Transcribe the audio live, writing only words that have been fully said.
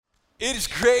It is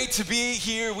great to be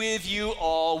here with you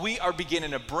all. We are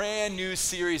beginning a brand new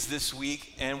series this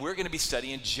week, and we're going to be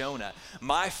studying Jonah.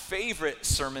 My favorite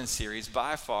sermon series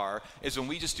by far is when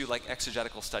we just do like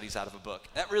exegetical studies out of a book.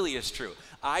 That really is true.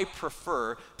 I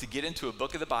prefer to get into a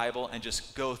book of the Bible and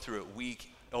just go through it week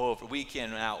in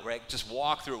and out, right? Just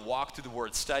walk through the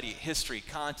word, study it, history,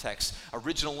 context,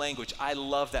 original language. I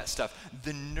love that stuff.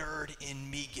 The nerd in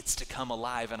me gets to come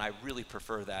alive, and I really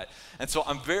prefer that. And so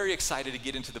I'm very excited to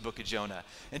get into the book of Jonah.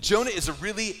 And Jonah is a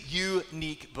really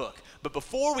unique book. But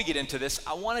before we get into this,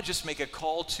 I want to just make a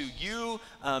call to you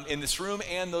in this room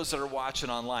and those that are watching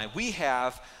online. We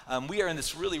are in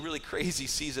this really, really crazy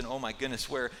season, oh my goodness,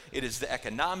 where it is the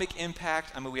economic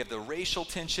impact. We have the racial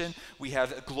tension. We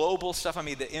have global stuff.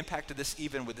 The impact of this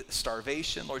even with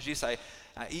starvation. Lord Jesus,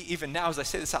 even now as I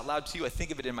say this out loud to you, I think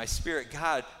of it in my spirit.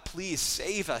 God, please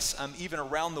save us. Even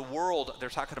around the world, they're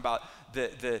talking about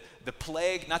the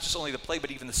plague, not just only the plague,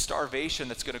 but even the starvation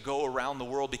that's going to go around the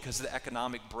world because of the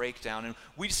economic breakdown. And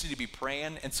we just need to be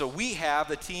praying. And so we have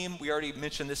the team, we already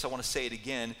mentioned this, I want to say it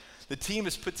again. The team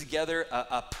has put together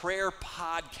a prayer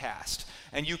podcast,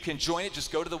 and you can join it.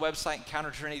 Just go to the website,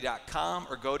 EncounterTrinity.com,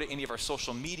 or go to any of our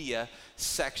social media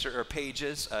section or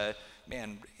pages.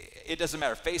 It doesn't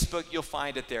matter. Facebook, you'll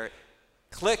find it there.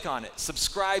 Click on it.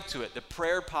 Subscribe to it. The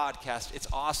prayer podcast. It's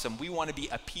awesome. We want to be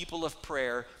a people of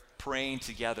prayer, praying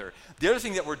together. The other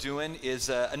thing that we're doing is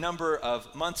a number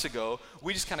of months ago,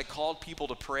 we just kind of called people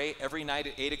to pray every night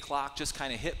at 8 o'clock, just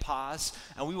kind of hit pause,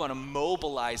 and we want to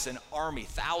mobilize an army,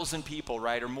 1,000 people,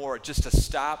 right, or more, just to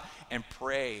stop and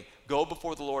pray. Go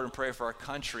before the Lord and pray for our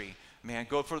country.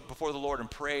 Go before the Lord and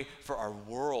pray for our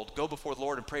world. Go before the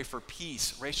Lord and pray for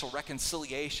peace, racial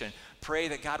reconciliation. Pray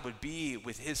that God would be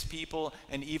with his people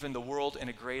and even the world in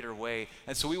a greater way.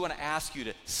 And so we want to ask you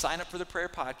to sign up for the prayer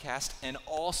podcast and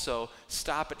also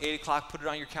stop at 8 o'clock, put it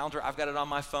on your calendar. I've got it on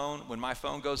my phone. When my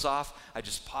phone goes off, I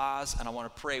just pause and I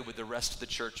want to pray with the rest of the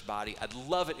church body. I'd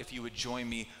love it if you would join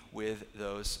me with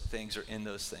those things or in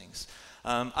those things.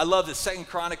 I love that 2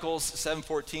 Chronicles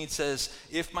 7:14 says,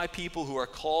 if my people who are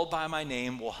called by my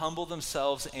name will humble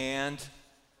themselves and,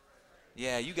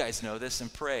 you guys know this,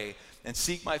 and pray and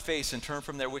seek my face and turn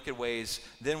from their wicked ways,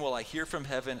 then will I hear from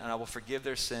heaven and I will forgive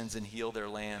their sins and heal their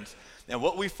land. And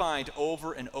what we find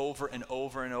over and over and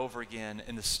over and over again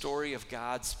in the story of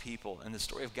God's people,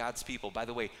 by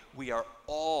the way, we are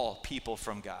all people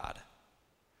from God.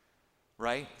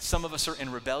 Right? Some of us are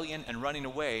in rebellion and running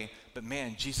away, but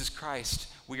man, Jesus Christ,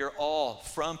 we are all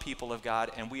from people of God,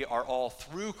 and we are all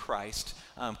through Christ,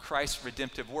 Christ's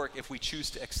redemptive work. If we choose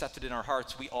to accept it in our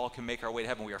hearts, we all can make our way to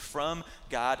heaven. We are from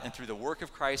God, and through the work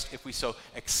of Christ, if we so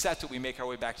accept it, we make our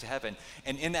way back to heaven.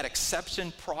 And in that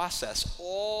acceptance process,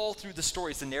 all through the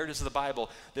stories, the narratives of the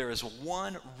Bible, there is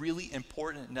one really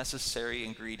important, necessary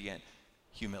ingredient: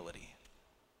 humility.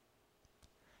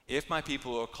 If my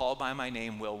people who are called by my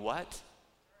name will what?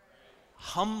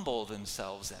 Humble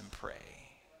themselves and pray.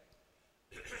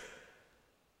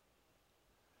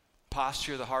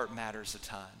 Posture of the heart matters a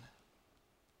ton.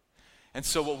 And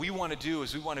so what we want to do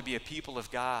is we want to be a people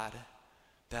of God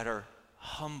that are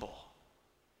humble.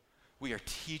 We are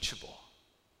teachable.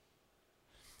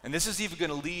 And this is even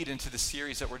going to lead into the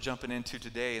series that we're jumping into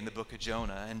today in the book of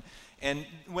Jonah. And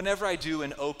whenever I do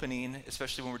an opening,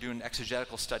 especially when we're doing an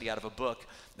exegetical study out of a book,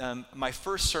 my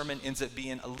first sermon ends up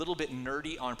being a little bit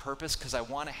nerdy on purpose because I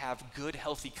want to have good,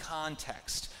 healthy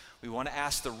context. We want to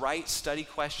ask the right study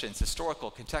questions, historical,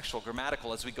 contextual,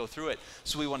 grammatical, as we go through it.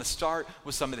 So we want to start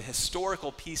with some of the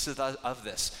historical pieces of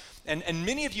this. And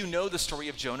many of you know the story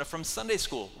of Jonah from Sunday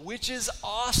school, which is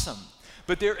awesome.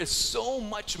 But there is so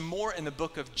much more in the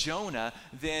book of Jonah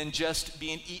than just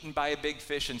being eaten by a big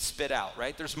fish and spit out,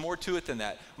 right? There's more to it than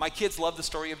that. My kids love the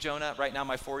story of Jonah. Right now,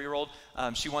 my 4-year-old,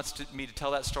 she wants me to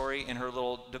tell that story in her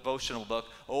little devotional book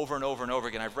over and over and over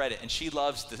again. I've read it, and she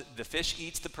loves the fish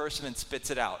eats the person and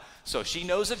spits it out. So she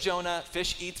knows of Jonah,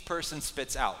 fish eats person,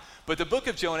 spits out. But the book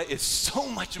of Jonah is so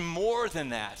much more than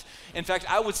that. In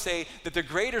fact, I would say that the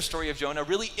greater story of Jonah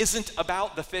really isn't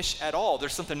about the fish at all.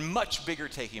 There's something much bigger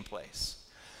taking place.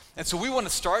 And so we want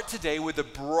to start today with a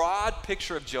broad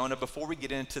picture of Jonah before we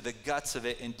get into the guts of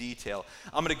it in detail.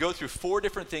 I'm going to go through 4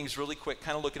 different things really quick,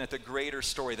 kind of looking at the greater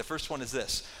story. The first one is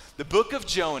this. The book of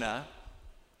Jonah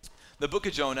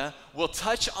will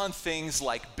touch on things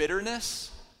like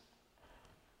bitterness,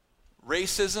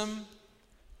 racism,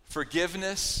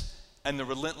 forgiveness, and the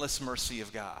relentless mercy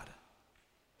of God.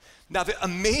 Now, the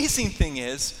amazing thing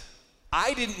is,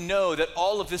 I didn't know that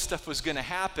all of this stuff was going to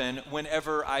happen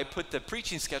whenever I put the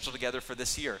preaching schedule together for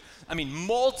this year.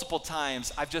 Multiple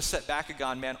times I've just sat back and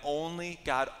gone, man, only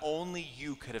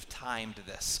you could have timed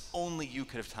this. Only you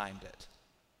could have timed it.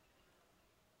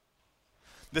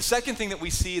 The second thing that we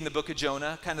see in the book of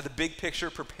Jonah, kind of the big picture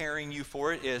preparing you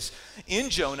for it, is in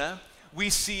Jonah, we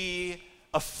see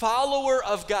a follower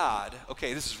of God.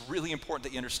 Okay, this is really important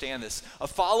that you understand this. A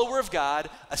follower of God,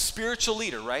 a spiritual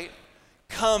leader, right?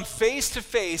 Come face to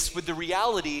face with the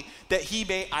reality that he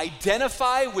may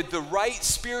identify with the right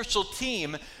spiritual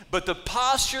team, but the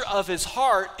posture of his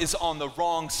heart is on the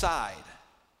wrong side.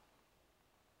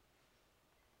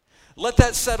 Let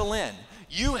that settle in.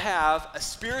 You have a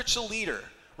spiritual leader,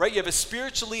 right? You have a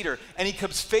spiritual leader, and he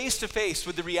comes face to face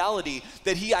with the reality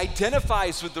that he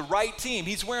identifies with the right team.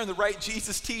 He's wearing the right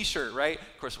Jesus t-shirt, right?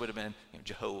 Of course, it would have been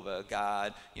Jehovah,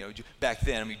 God, back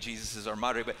then. I mean, Jesus is our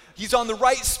moderator, but he's on the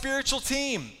right spiritual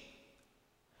team.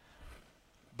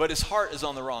 But his heart is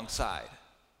on the wrong side.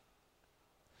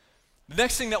 The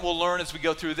next thing that we'll learn as we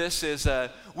go through this is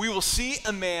we will see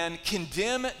a man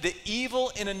condemn the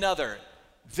evil in another.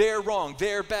 They're wrong,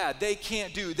 they're bad, they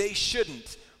can't do, they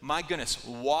shouldn't. My goodness,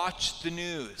 watch the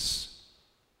news.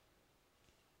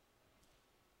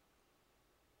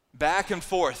 Back and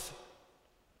forth.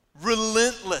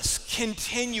 Relentless,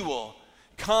 continual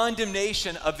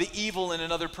condemnation of the evil in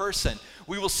another person.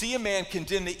 We will see a man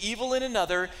condemn the evil in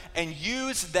another and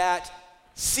use that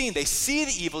scene. They see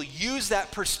the evil, use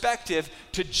that perspective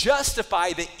to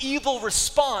justify the evil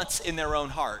response in their own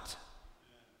heart.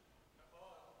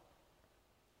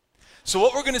 So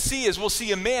what we're going to see is we'll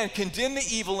see a man condemn the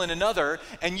evil in another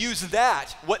and use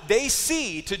that, what they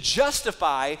see, to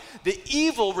justify the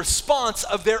evil response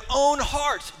of their own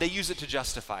heart. They use it to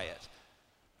justify it.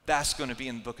 That's going to be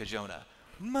in the book of Jonah.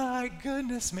 My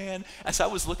goodness, man. As I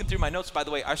was looking through my notes, by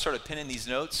the way, I started pinning these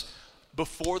notes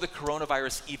before the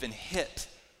coronavirus even hit.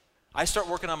 I start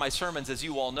working on my sermons, as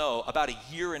you all know, about a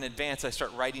year in advance. I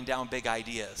start writing down big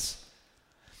ideas.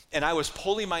 And I was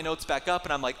pulling my notes back up,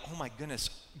 and I'm like, oh my goodness,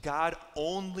 God,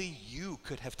 only you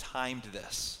could have timed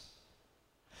this.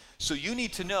 So you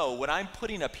need to know what I'm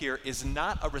putting up here is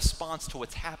not a response to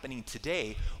what's happening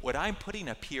today. What I'm putting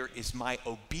up here is my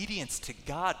obedience to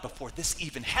God before this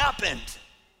even happened.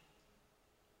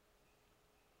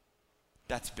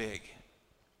 That's big.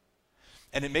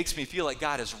 And it makes me feel like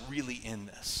God is really in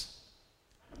this.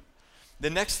 The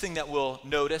next thing that we'll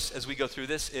notice as we go through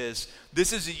this is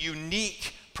a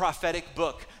unique prophetic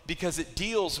book because it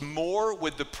deals more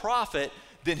with the prophet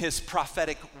than his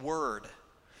prophetic word.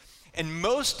 And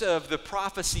most of the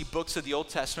prophecy books of the Old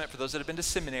Testament, for those that have been to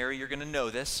seminary, you're going to know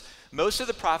this. Most of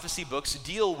the prophecy books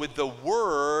deal with the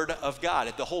word of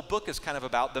God. The whole book is kind of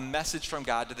about the message from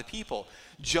God to the people.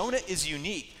 Jonah is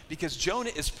unique because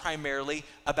Jonah is primarily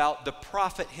about the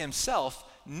prophet himself,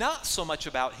 not so much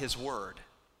about his word,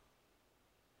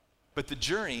 but the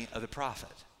journey of the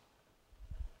prophet.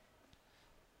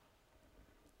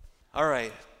 All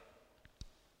right.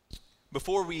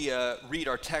 Before we read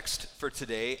our text for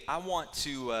today, I want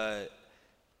to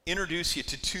introduce you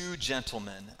to two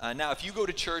gentlemen. Now, if you go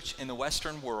to church in the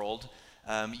Western world,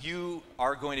 you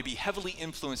are going to be heavily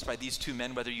influenced by these two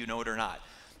men, whether you know it or not.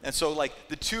 And so, like,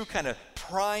 the two kind of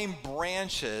prime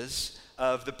branches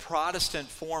of the Protestant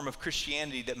form of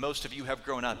Christianity that most of you have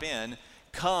grown up in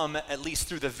come at least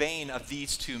through the vein of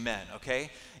these two men, okay?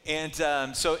 And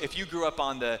so if you grew up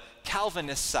on the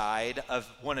Calvinist side of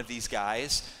one of these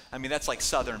guys, I mean, that's like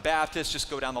Southern Baptist, just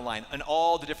go down the line, and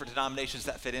all the different denominations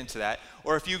that fit into that.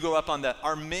 Or if you grew up on the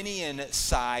Arminian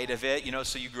side of it,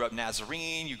 so you grew up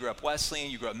Nazarene, you grew up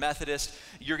Wesleyan, you grew up Methodist,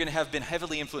 you're going to have been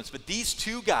heavily influenced. But these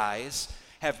two guys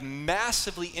have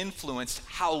massively influenced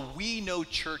how we know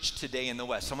church today in the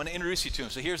West. So I'm going to introduce you to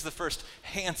them. So here's the first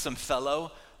handsome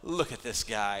fellow. Look at this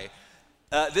guy.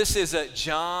 This is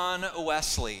John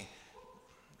Wesley.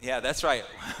 Yeah, that's right.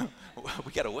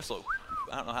 We got a whistle.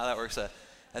 I don't know how that works.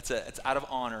 It's out of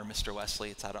honor, Mr. Wesley.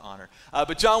 It's out of honor.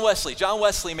 But John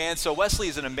Wesley, man. So Wesley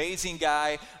is an amazing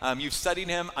guy. You've studied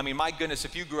him. I mean, my goodness,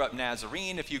 if you grew up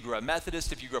Nazarene, if you grew up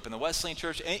Methodist, if you grew up in the Wesleyan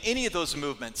Church, any of those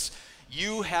movements,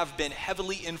 you have been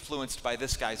heavily influenced by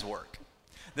this guy's work.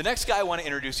 The next guy I want to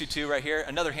introduce you to right here,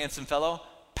 another handsome fellow.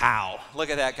 Pow. Look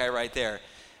at that guy right there.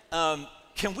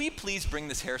 Can we please bring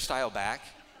this hairstyle back?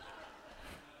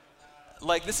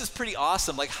 Like, this is pretty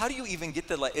awesome. Like, how do you even get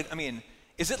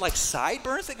is it like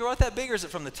sideburns that grow out that big, or is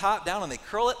it from the top down and they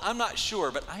curl it? I'm not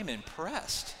sure, but I'm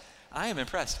impressed.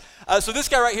 So this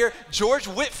guy right here, George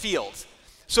Whitefield.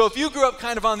 So if you grew up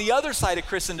kind of on the other side of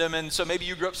Christendom, and so maybe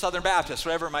you grew up Southern Baptist,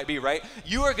 whatever it might be, right?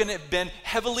 You are going to have been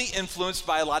heavily influenced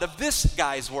by a lot of this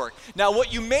guy's work. Now,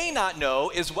 what you may not know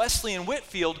is Wesley and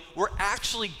Whitefield were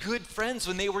actually good friends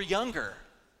when they were younger.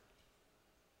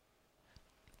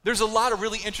 There's a lot of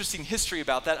really interesting history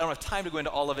about that. I don't have time to go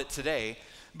into all of it today.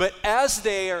 But as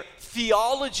their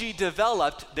theology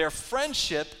developed, their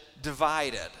friendship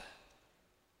divided.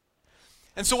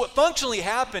 And so what functionally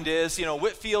happened is,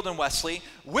 Whitefield and Wesley,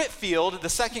 Whitefield, the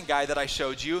second guy that I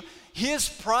showed you, his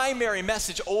primary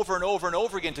message over and over and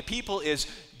over again to people is,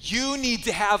 you need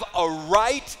to have a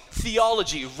right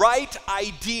theology. Right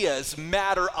ideas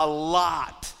matter a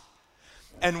lot.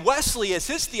 And Wesley, as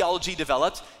his theology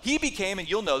developed, he became, and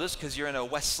you'll know this because you're in a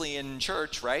Wesleyan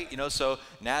church, right? So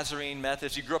Nazarene,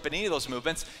 Methodist, you grew up in any of those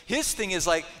movements. His thing is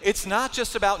like, it's not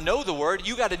just about know the word,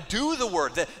 you got to do the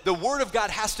word. The word of God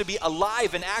has to be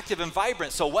alive and active and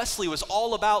vibrant. So Wesley was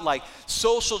all about like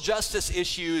social justice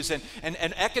issues and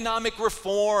economic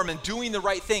reform and doing the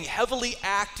right thing, heavily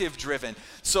active driven.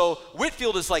 So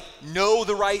Whitefield is like, know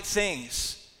the right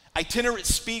things. Itinerant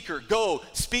speaker, go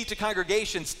speak to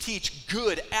congregations, teach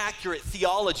good, accurate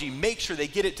theology, make sure they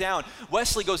get it down.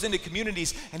 Wesley goes into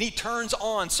communities and he turns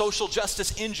on social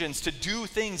justice engines to do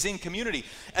things in community.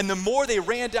 And the more they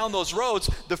ran down those roads,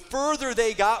 the further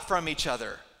they got from each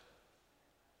other.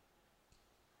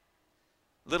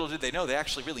 Little did they know they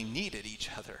actually really needed each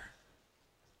other.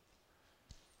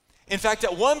 In fact,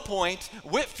 at one point,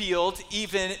 Whitefield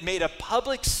even made a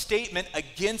public statement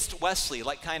against Wesley,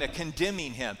 like kind of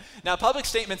condemning him. Now, public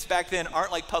statements back then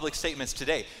aren't like public statements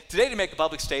today. Today, to make a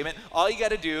public statement, all you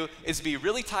got to do is be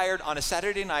really tired on a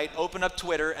Saturday night, open up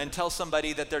Twitter, and tell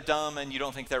somebody that they're dumb and you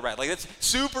don't think they're right. Like, it's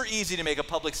super easy to make a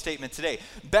public statement today.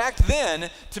 Back then,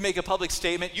 to make a public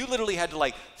statement, you literally had to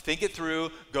like think it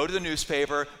through, go to the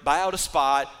newspaper, buy out a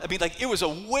spot. I mean, like, it was a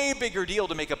way bigger deal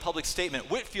to make a public statement.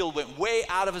 Whitefield went way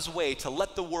out of his way to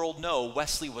let the world know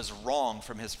Wesley was wrong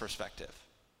from his perspective.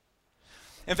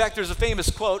 In fact, there's a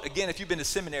famous quote. Again, if you've been to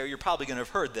seminary, you're probably going to have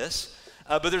heard this.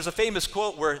 But there's a famous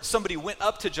quote where somebody went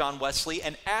up to John Wesley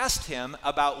and asked him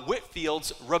about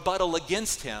Whitefield's rebuttal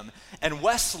against him. And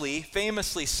Wesley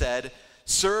famously said,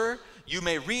 "Sir, you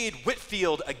may read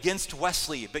Whitefield against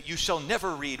Wesley, but you shall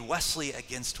never read Wesley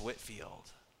against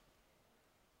Whitefield."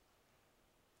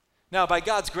 Now, by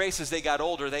God's grace, as they got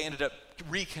older, they ended up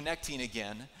reconnecting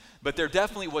again. But there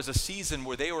definitely was a season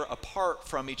where they were apart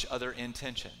from each other in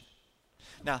tension.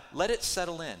 Now, let it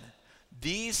settle in.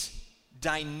 These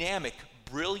dynamic,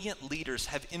 brilliant leaders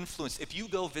have influenced. If you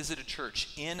go visit a church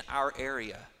in our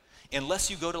area,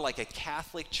 unless you go to like a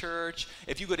Catholic church,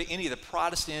 if you go to any of the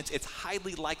Protestants, it's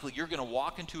highly likely you're going to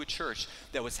walk into a church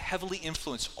that was heavily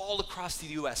influenced all across the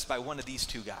U.S. by one of these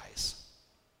two guys.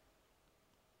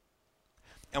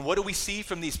 And what do we see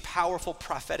from these powerful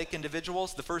prophetic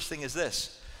individuals? The first thing is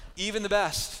this: even the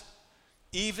best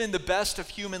of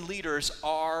human leaders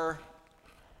are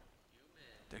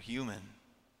they're human.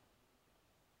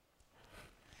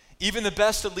 Even the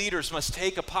best of leaders must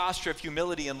take a posture of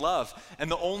humility and love.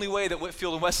 And the only way that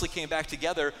Whitefield and Wesley came back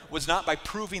together was not by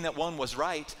proving that one was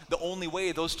right. The only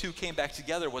way those two came back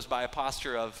together was by a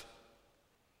posture of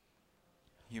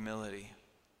humility.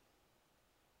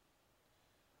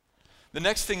 The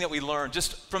next thing that we learn,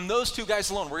 just from those two guys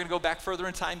alone, we're going to go back further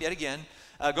in time yet again.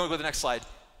 Go to the next slide.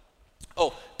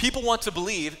 Oh, people want to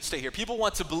believe, stay here, people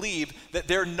want to believe that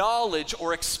their knowledge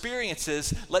or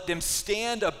experiences let them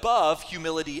stand above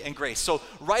humility and grace. So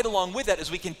right along with that,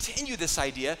 as we continue this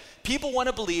idea, people want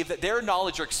to believe that their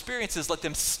knowledge or experiences let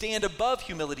them stand above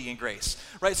humility and grace,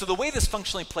 right? So the way this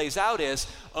functionally plays out is,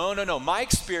 oh, no, my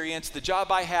experience, the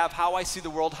job I have, how I see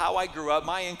the world, how I grew up,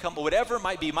 my income, whatever it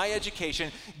might be, my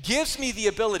education, gives me the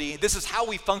ability, this is how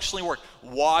we functionally work.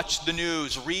 Watch the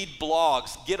news, read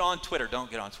blogs, get on Twitter.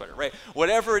 Don't get on Twitter, right?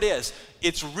 Whatever it is,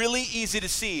 it's really easy to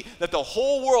see that the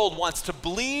whole world wants to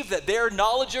believe that their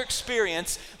knowledge or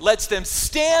experience lets them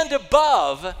stand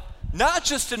above not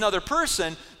just another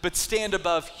person, but stand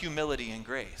above humility and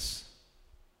grace.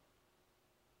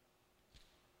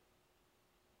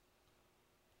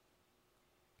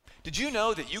 Did you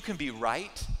know that you can be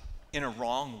right in a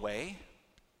wrong way?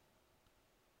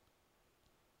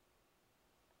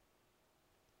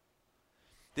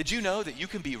 Did you know that you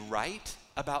can be right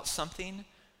about something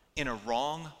in a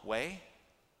wrong way?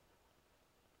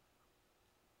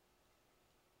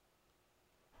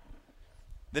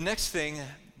 The next thing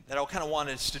that I kind of want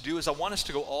us to do is I want us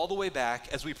to go all the way back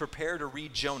as we prepare to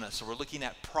read Jonah. So we're looking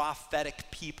at prophetic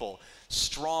people,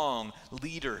 strong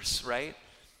leaders, right?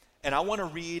 And I want to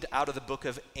read out of the book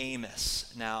of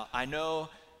Amos. Now, I know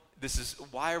this is,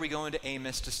 why are we going to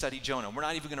Amos to study Jonah? We're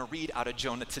not even going to read out of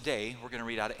Jonah today. We're going to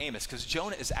read out of Amos because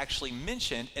Jonah is actually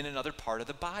mentioned in another part of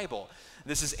the Bible.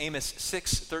 This is Amos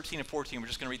 6, 13, and 14. We're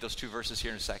just going to read those two verses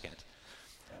here in a second.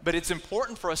 But it's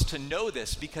important for us to know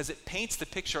this because it paints the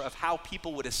picture of how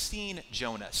people would have seen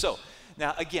Jonah. So,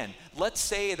 now again, let's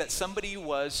say that somebody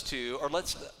was to, or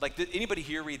let's, like, did anybody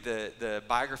here read the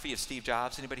biography of Steve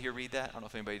Jobs? Anybody here read that? I don't know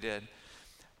if anybody did.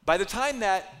 By the time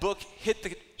that book hit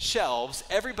the shelves,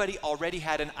 everybody already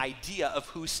had an idea of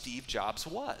who Steve Jobs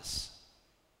was.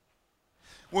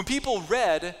 When people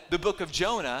read the book of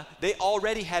Jonah, they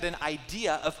already had an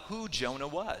idea of who Jonah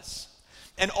was.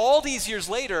 And all these years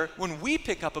later, when we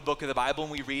pick up a book of the Bible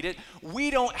and we read it,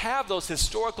 we don't have those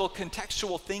historical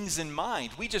contextual things in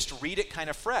mind. We just read it kind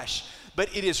of fresh.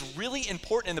 But it is really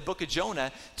important in the book of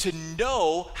Jonah to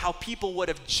know how people would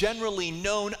have generally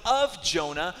known of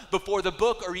Jonah before the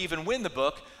book or even when the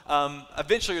book,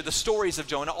 eventually the stories of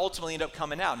Jonah ultimately end up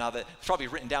coming out. Now that it's probably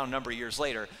written down a number of years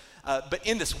later. But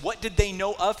in this, what did they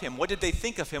know of him? What did they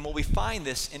think of him? Well, we find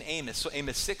this in Amos. So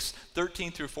Amos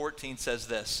 6:13 through 14 says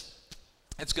this.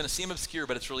 It's going to seem obscure,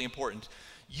 but it's really important.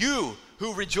 You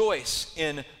who rejoice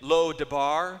in Lo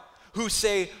Debar, who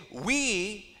say,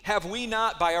 have we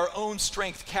not by our own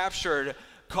strength captured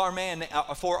Carmel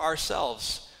for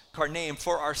ourselves? Karnaim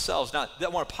for ourselves. Now, I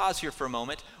want to pause here for a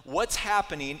moment. What's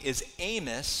happening is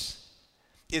Amos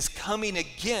is coming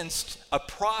against a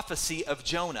prophecy of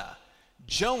Jonah.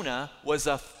 Jonah was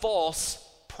a false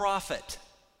prophet.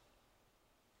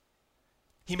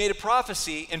 He made a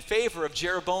prophecy in favor of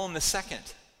Jeroboam II.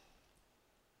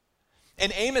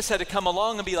 And Amos had to come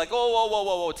along and be like,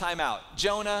 whoa, time out.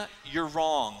 Jonah, you're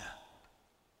wrong.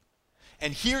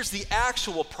 And here's the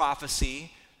actual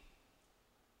prophecy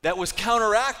that was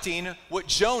counteracting what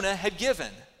Jonah had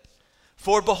given.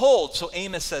 For behold, so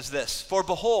Amos says this, for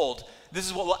behold, this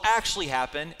is what will actually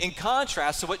happen in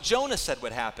contrast to what Jonah said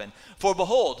would happen. For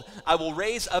behold, I will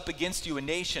raise up against you a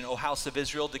nation, O house of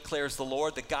Israel, declares the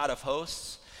Lord, the God of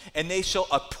hosts, and they shall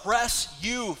oppress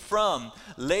you from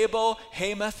Lebo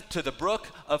Hamath to the brook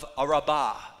of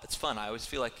Arabah. That's fun. I always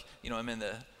feel like, I'm in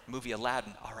the movie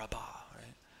Aladdin, Arabah.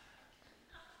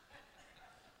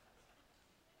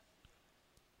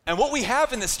 And what we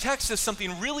have in this text is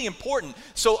something really important.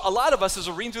 So a lot of us, as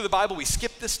we're reading through the Bible, we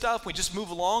skip this stuff, we just move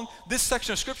along. This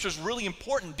section of Scripture is really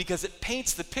important because it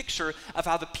paints the picture of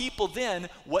how the people then,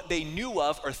 what they knew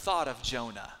of or thought of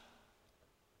Jonah.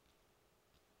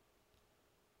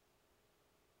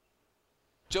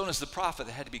 Jonah's the prophet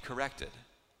that had to be corrected.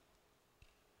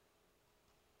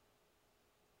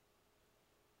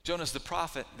 Jonah's the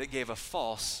prophet that gave a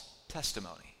false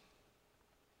testimony.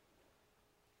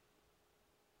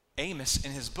 Amos,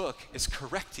 in his book, is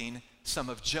correcting some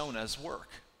of Jonah's work.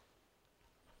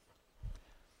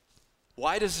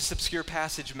 Why does this obscure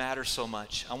passage matter so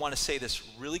much? I want to say this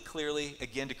really clearly,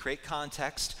 again, to create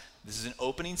context. This is an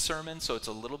opening sermon, so it's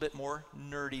a little bit more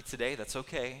nerdy today. That's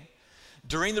okay.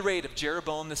 During the reign of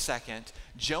Jeroboam II,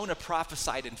 Jonah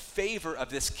prophesied in favor of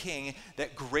this king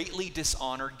that greatly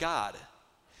dishonored God.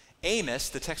 Amos,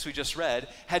 the text we just read,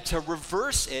 had to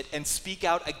reverse it and speak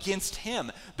out against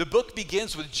him. The book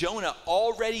begins with Jonah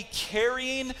already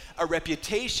carrying a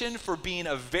reputation for being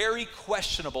a very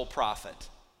questionable prophet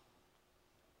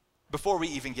before we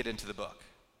even get into the book.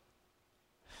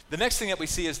 The next thing that we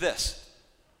see is this.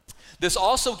 This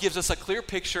also gives us a clear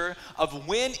picture of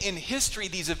when in history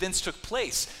these events took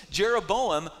place.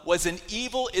 Jeroboam was an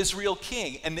evil Israel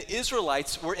king, and the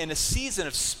Israelites were in a season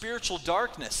of spiritual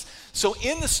darkness. So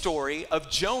in the story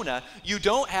of Jonah, you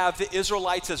don't have the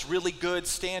Israelites as really good,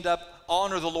 stand up,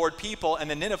 honor the Lord people, and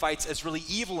the Ninevites as really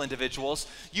evil individuals.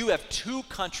 You have two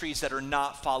countries that are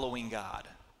not following God.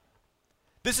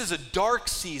 This is a dark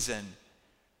season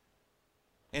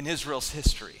in Israel's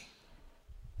history.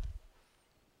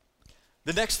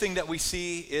 The next thing that we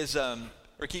see is, or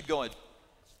keep going.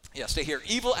 Yeah, stay here.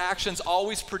 Evil actions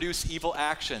always produce evil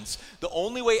actions. The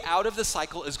only way out of the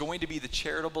cycle is going to be the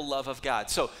charitable love of God.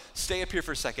 So stay up here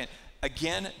for a second.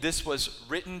 Again, this was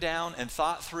written down and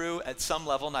thought through at some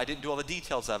level, and I didn't do all the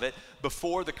details of it,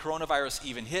 before the coronavirus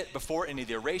even hit, before any of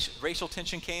the racial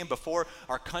tension came, before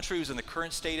our country was in the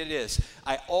current state it is.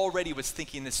 I already was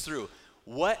thinking this through.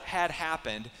 What had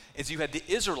happened is you had the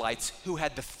Israelites who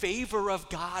had the favor of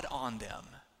God on them.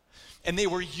 And they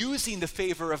were using the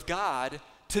favor of God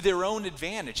to their own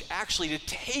advantage, actually to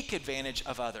take advantage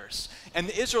of others. And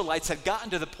the Israelites had gotten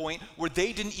to the point where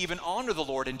they didn't even honor the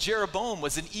Lord, and Jeroboam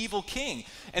was an evil king.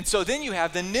 And so then you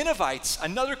have the Ninevites,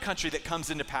 another country that comes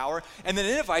into power, and the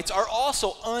Ninevites are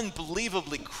also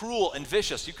unbelievably cruel and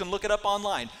vicious. You can look it up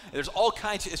online. There's all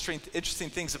kinds of interesting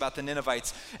things about the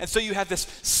Ninevites. And so you have this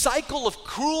cycle of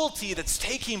cruelty that's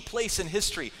taking place in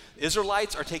history.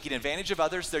 Israelites are taking advantage of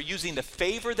others. They're using the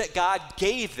favor that God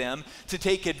gave them to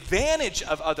take advantage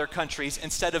of other countries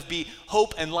instead of be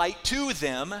hope and light to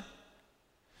them.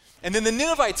 And then the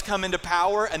Ninevites come into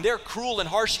power, and they're cruel and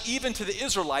harsh even to the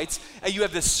Israelites, and you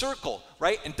have this circle,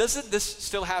 right? And doesn't this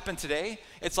still happen today?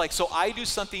 It's like, so I do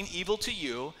something evil to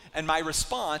you, and my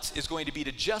response is going to be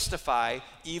to justify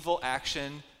evil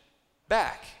action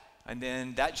back. And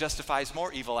then that justifies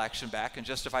more evil action back and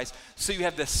justifies. So you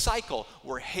have this cycle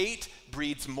where hate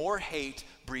breeds more hate,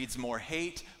 breeds more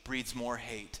hate, breeds more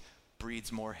hate,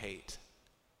 breeds more hate.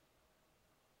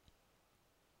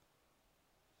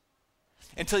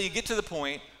 Until you get to the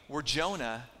point where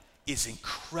Jonah is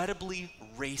incredibly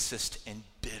racist and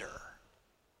bitter.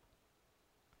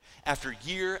 After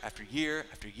year after year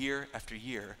after year after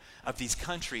year of these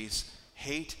countries,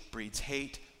 hate breeds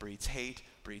hate, breeds hate,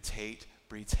 breeds hate,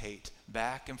 breeds hate.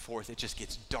 Back and forth, it just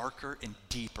gets darker and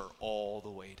deeper all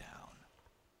the way down.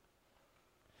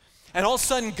 And all of a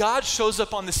sudden, God shows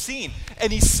up on the scene,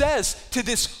 and he says to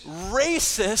this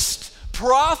racist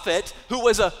prophet, who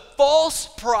was a false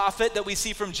prophet that we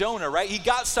see from Jonah, right? He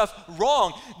got stuff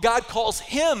wrong. God calls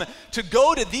him to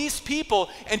go to these people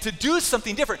and to do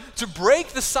something different, to break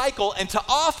the cycle and to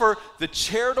offer the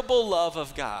charitable love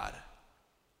of God,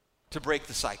 to break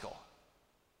the cycle.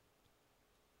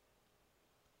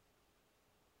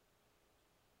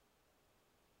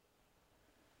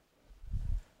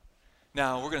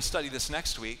 Now, we're going to study this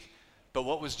next week, but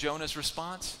what was Jonah's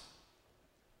response?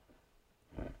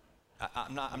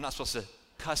 I'm not supposed to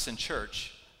cuss in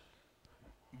church,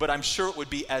 but I'm sure it would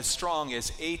be as strong as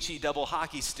HE double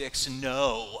hockey sticks,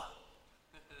 no.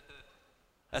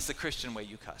 That's the Christian way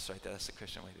you cuss right there. That's the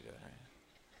Christian way to do it, right?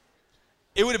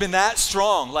 It would have been that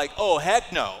strong, like, oh,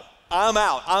 heck no. I'm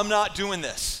out. I'm not doing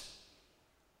this.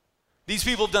 These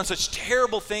people have done such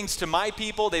terrible things to my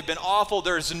people. They've been awful.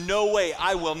 There's no way.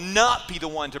 I will not be the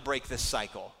one to break this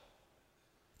cycle.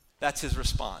 That's his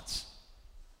response.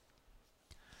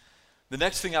 The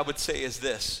next thing I would say is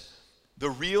this. The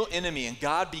real enemy, and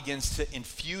God begins to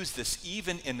infuse this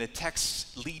even in the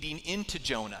texts leading into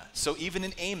Jonah. So even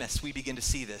in Amos, we begin to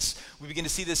see this. We begin to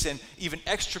see this in even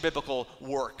extra-biblical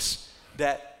works,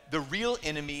 that the real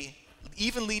enemy,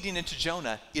 even leading into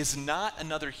Jonah, is not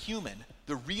another human.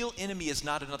 The real enemy is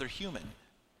not another human.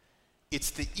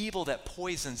 It's the evil that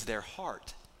poisons their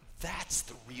heart. That's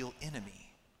the real enemy.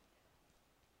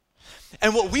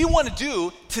 And what we want to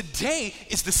do today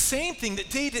is the same thing that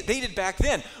they did back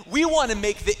then. We want to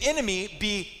make the enemy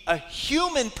be a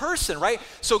human person, right?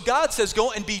 So God says,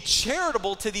 go and be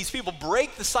charitable to these people.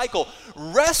 Break the cycle.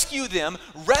 Rescue them.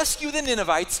 Rescue the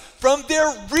Ninevites from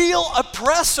their real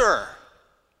oppressor,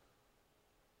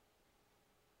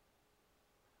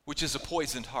 which is a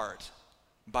poisoned heart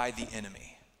by the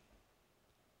enemy.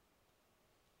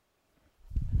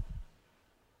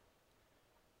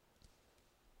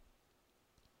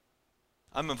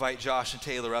 I'm going to invite Josh and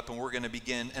Taylor up, and we're going to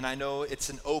begin. And I know it's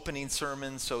an opening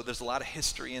sermon, so there's a lot of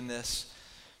history in this.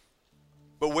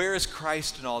 But where is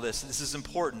Christ in all this? And this is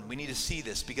important. We need to see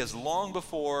this, because long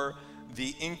before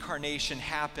the incarnation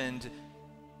happened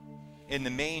in the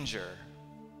manger,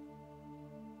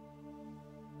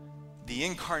 the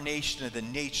incarnation of the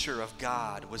nature of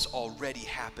God was already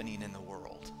happening in the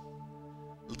world,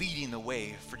 leading the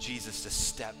way for Jesus to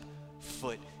step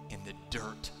foot in the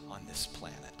dirt on this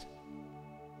planet.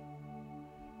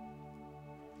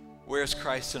 Where's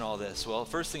Christ in all this? Well,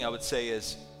 first thing I would say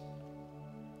is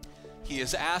he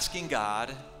is asking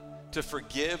God to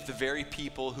forgive the very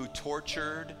people who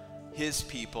tortured his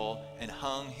people and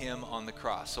hung him on the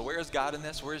cross. So where is God in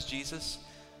this? Where is Jesus?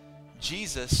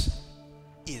 Jesus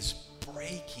is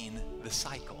breaking the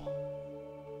cycle.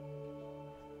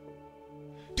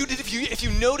 Dude, if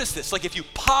you notice this, like if you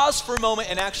pause for a moment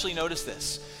and actually notice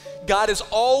this, God is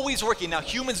always working. Now,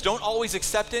 humans don't always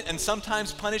accept it, and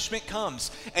sometimes punishment comes.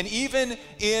 And even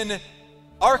in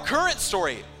our current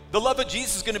story, the love of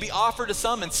Jesus is going to be offered to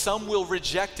some, and some will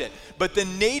reject it. But the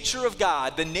nature of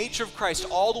God, the nature of Christ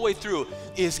all the way through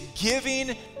is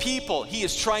giving people. He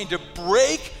is trying to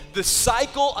break the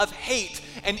cycle of hate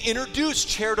and introduce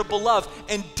charitable love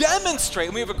and demonstrate,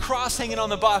 and we have a cross hanging on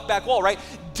the back wall, right?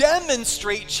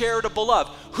 Demonstrate charitable love.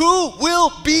 Who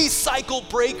will be cycle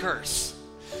breakers?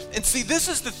 And see, this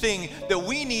is the thing that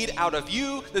we need out of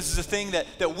you. This is the thing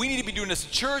that we need to be doing as a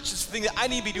church. This is the thing that I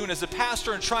need to be doing as a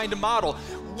pastor and trying to model.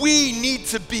 We need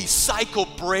to be cycle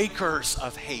breakers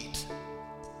of hate.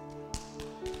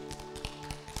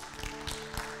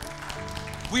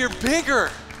 We are bigger.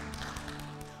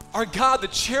 Our God, the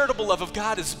charitable love of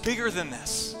God, is bigger than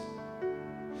this.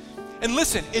 And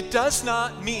listen, it does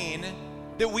not mean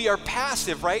that we are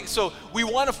passive, right? So we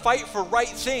want to fight for right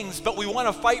things, but we want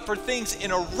to fight for things in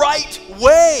a right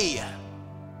way.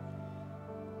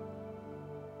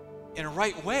 In a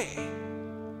right way.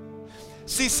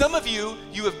 See, some of you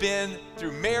have been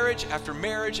through marriage after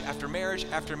marriage after marriage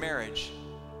after marriage.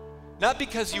 Not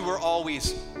because you were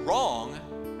always wrong,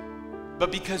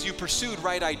 but because you pursued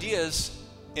right ideas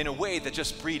in a way that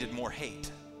just breeded more hate.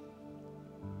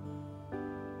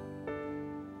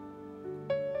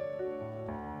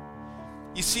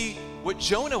 You see, what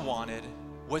Jonah wanted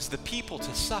was the people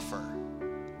to suffer.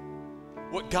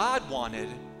 What God wanted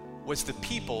was the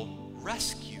people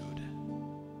rescued.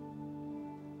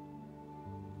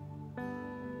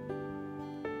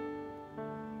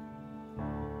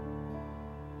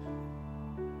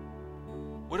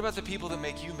 What about the people that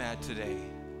make you mad today?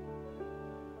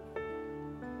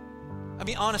 I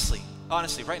mean, honestly,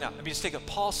 right now, just take a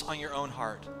pulse on your own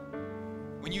heart.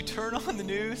 When you turn on the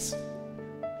news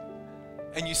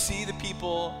and you see the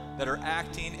people that are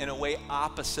acting in a way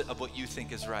opposite of what you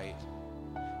think is right,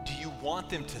 do you want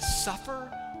them to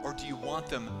suffer or do you want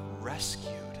them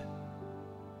rescued?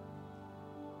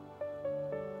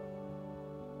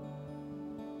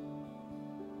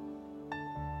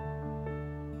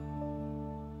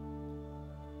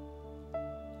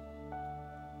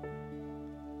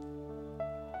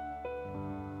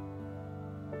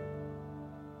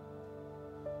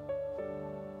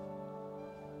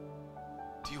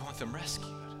 Do you want them rescued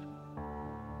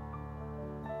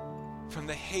from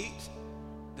the hate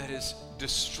that is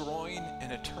destroying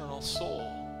an eternal soul?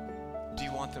 Do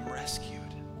you want them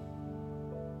rescued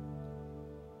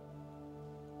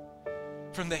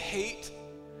from the hate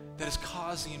that is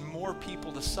causing more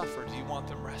people to suffer? Do you want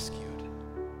them rescued?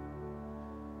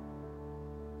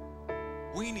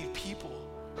 We need people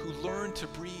who learn to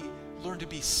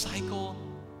be cycle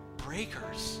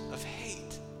breakers of hate.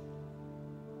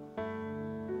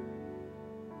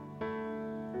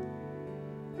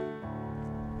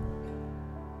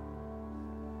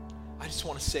 I just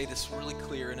want to say this really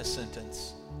clear in a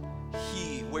sentence.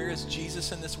 Where is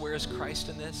Jesus in this? Where is Christ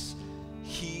in this?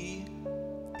 He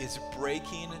is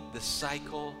breaking the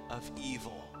cycle of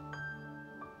evil.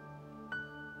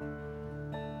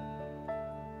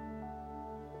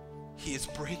 He is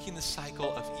breaking the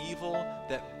cycle of evil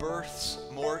that births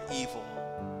more evil.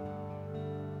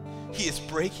 He is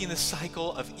breaking the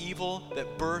cycle of evil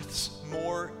that births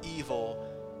more evil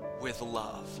with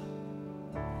love.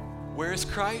 Where is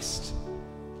Christ?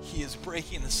 He is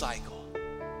breaking the cycle.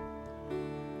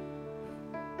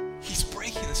 He's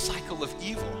breaking the cycle of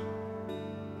evil.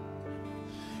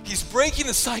 He's breaking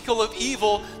the cycle of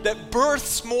evil that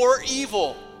births more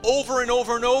evil over and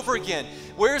over and over again.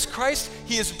 Where is Christ?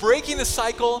 He is breaking the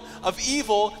cycle of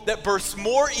evil that births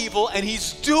more evil, and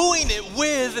he's doing it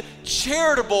with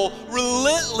charitable,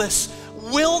 relentless,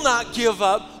 will not give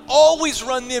up, always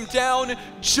run them down.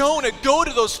 Jonah, go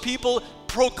to those people,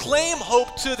 proclaim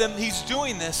hope to them. He's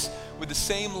doing this with the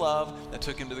same love that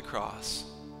took him to the cross.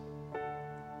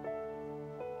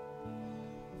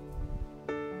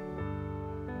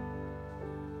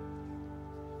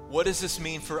 What does this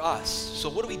mean for us? So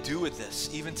what do we do with this?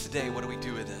 Even today, what do we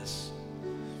do with this?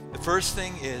 The first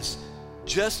thing is,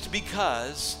 just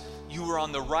because you were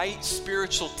on the right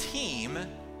spiritual team,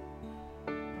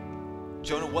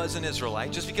 Jonah was an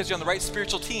Israelite, just because you're on the right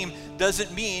spiritual team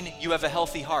doesn't mean you have a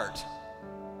healthy heart.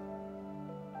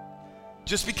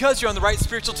 Just because you're on the right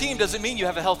spiritual team doesn't mean you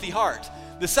have a healthy heart.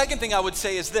 The second thing I would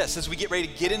say is this, as we get ready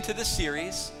to get into this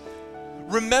series,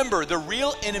 remember, the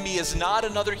real enemy is not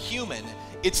another human.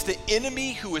 It's the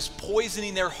enemy who is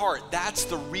poisoning their heart. That's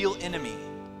the real enemy.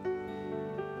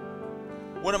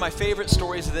 One of my favorite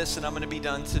stories of this, and I'm going to be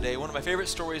done today, one of my favorite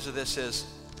stories of this is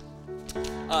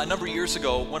a number of years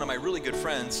ago, one of my really good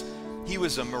friends, he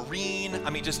was a Marine. I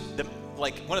mean, just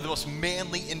one of the most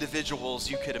manly individuals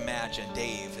you could imagine.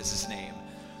 Dave is his name.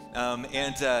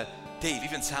 Dave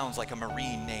even sounds like a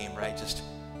Marine name, right? Just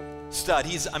stud.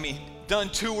 He's, done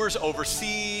tours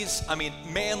overseas.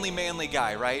 Manly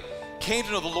guy, right? Came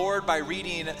to know the Lord by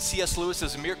reading C.S.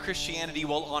 Lewis's Mere Christianity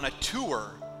while on a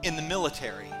tour in the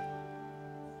military.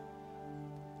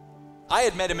 I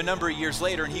had met him a number of years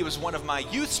later, and he was one of my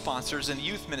youth sponsors in the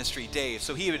youth ministry, Dave.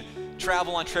 So he would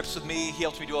travel on trips with me. He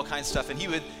helped me do all kinds of stuff. And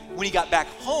when he got back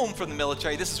home from the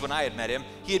military, this is when I had met him,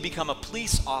 he had become a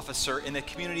police officer in the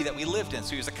community that we lived in.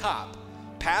 So he was a cop.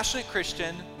 Passionate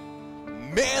Christian,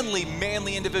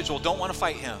 manly individual. Don't want to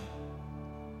fight him.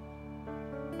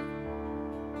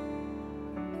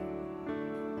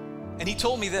 And he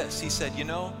told me this. He said,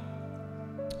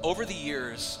 over the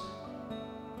years,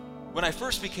 when I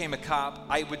first became a cop,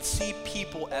 I would see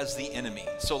people as the enemy.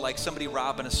 So like somebody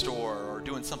robbing a store or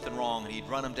doing something wrong, and he'd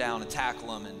run them down and tackle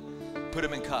them and put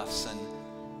them in cuffs. And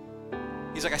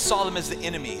he's like, I saw them as the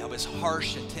enemy. I was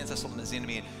harsh, intense. I saw them as the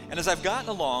enemy. And as I've gotten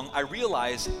along, I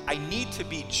realized I need to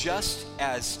be just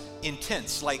as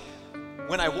intense. Like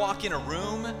when I walk in a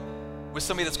room with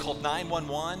somebody that's called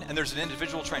 911 and there's an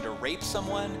individual trying to rape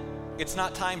someone, it's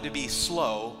not time to be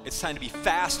slow. It's time to be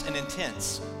fast and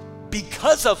intense.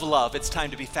 Because of love, it's time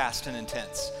to be fast and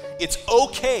intense. It's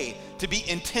okay to be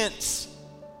intense.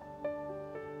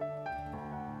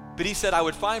 But he said I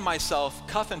would find myself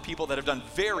cuffing people that have done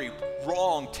very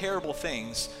wrong, terrible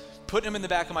things, putting them in the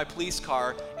back of my police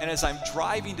car, and as I'm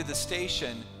driving to the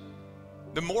station,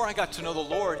 the more I got to know the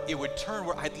Lord, it would turn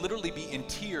where I'd literally be in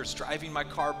tears driving my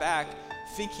car back,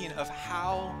 thinking of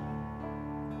how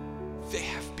they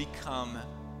have become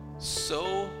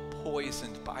so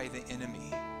poisoned by the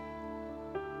enemy.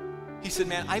 He said,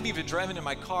 man, I've even driven in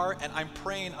my car and I'm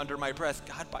praying under my breath,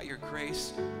 God, by your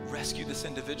grace, rescue this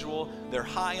individual. They're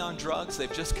high on drugs.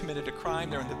 They've just committed a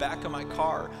crime. They're in the back of my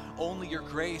car. Only your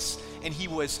grace. And he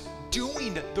was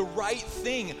doing the right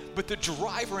thing, but the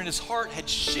driver in his heart had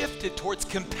shifted towards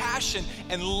compassion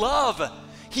and love.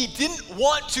 He didn't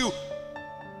want to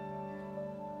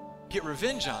get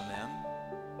revenge on them.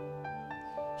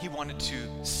 He wanted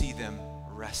to see them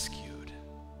rescued.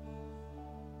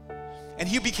 And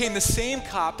he became the same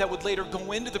cop that would later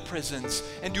go into the prisons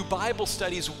and do Bible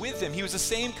studies with them. He was the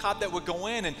same cop that would go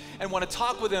in and want to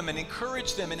talk with them and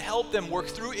encourage them and help them work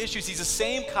through issues. He's the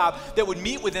same cop that would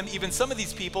meet with them. Even some of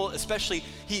these people, especially,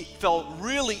 he fell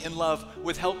really in love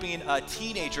with helping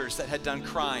teenagers that had done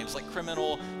crimes, like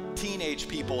criminal teenage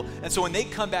people. And so when they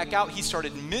come back out, he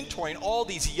started mentoring all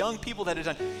these young people that had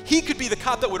done. He could be the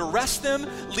cop that would arrest them,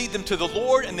 lead them to the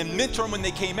Lord, and then mentor them when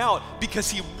they came out because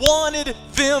he wanted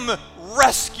them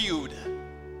rescued.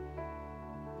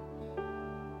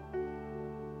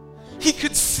 He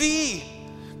could see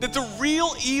that the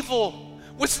real evil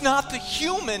was not the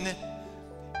human,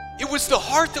 it was the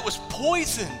heart that was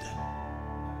poisoned.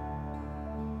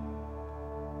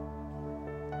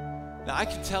 Now I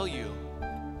can tell you,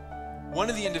 one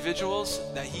of the individuals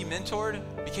that he mentored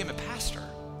became a pastor.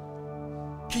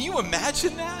 Can you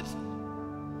imagine that?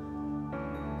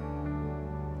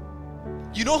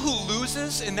 You know who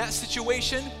loses in that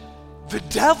situation? The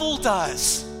devil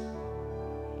does.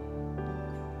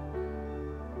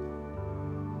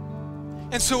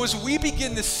 And so as we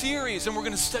begin this series, and we're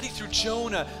going to study through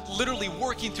Jonah, literally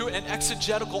working through it and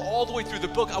exegetical all the way through the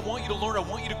book, I want you to learn, I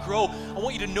want you to grow, I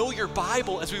want you to know your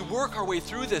Bible as we work our way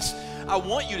through this. I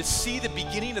want you to see the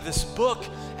beginning of this book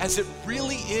as it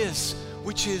really is,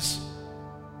 which is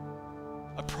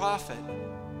a prophet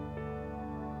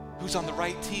who's on the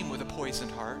right team with a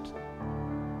poisoned heart,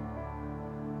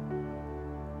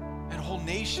 and a whole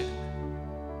nation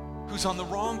who's on the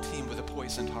wrong team with a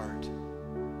poisoned heart,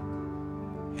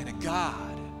 and a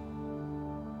God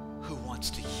who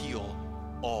wants to heal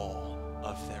all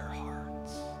of their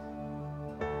hearts.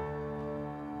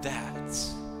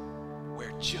 That's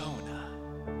where Jonah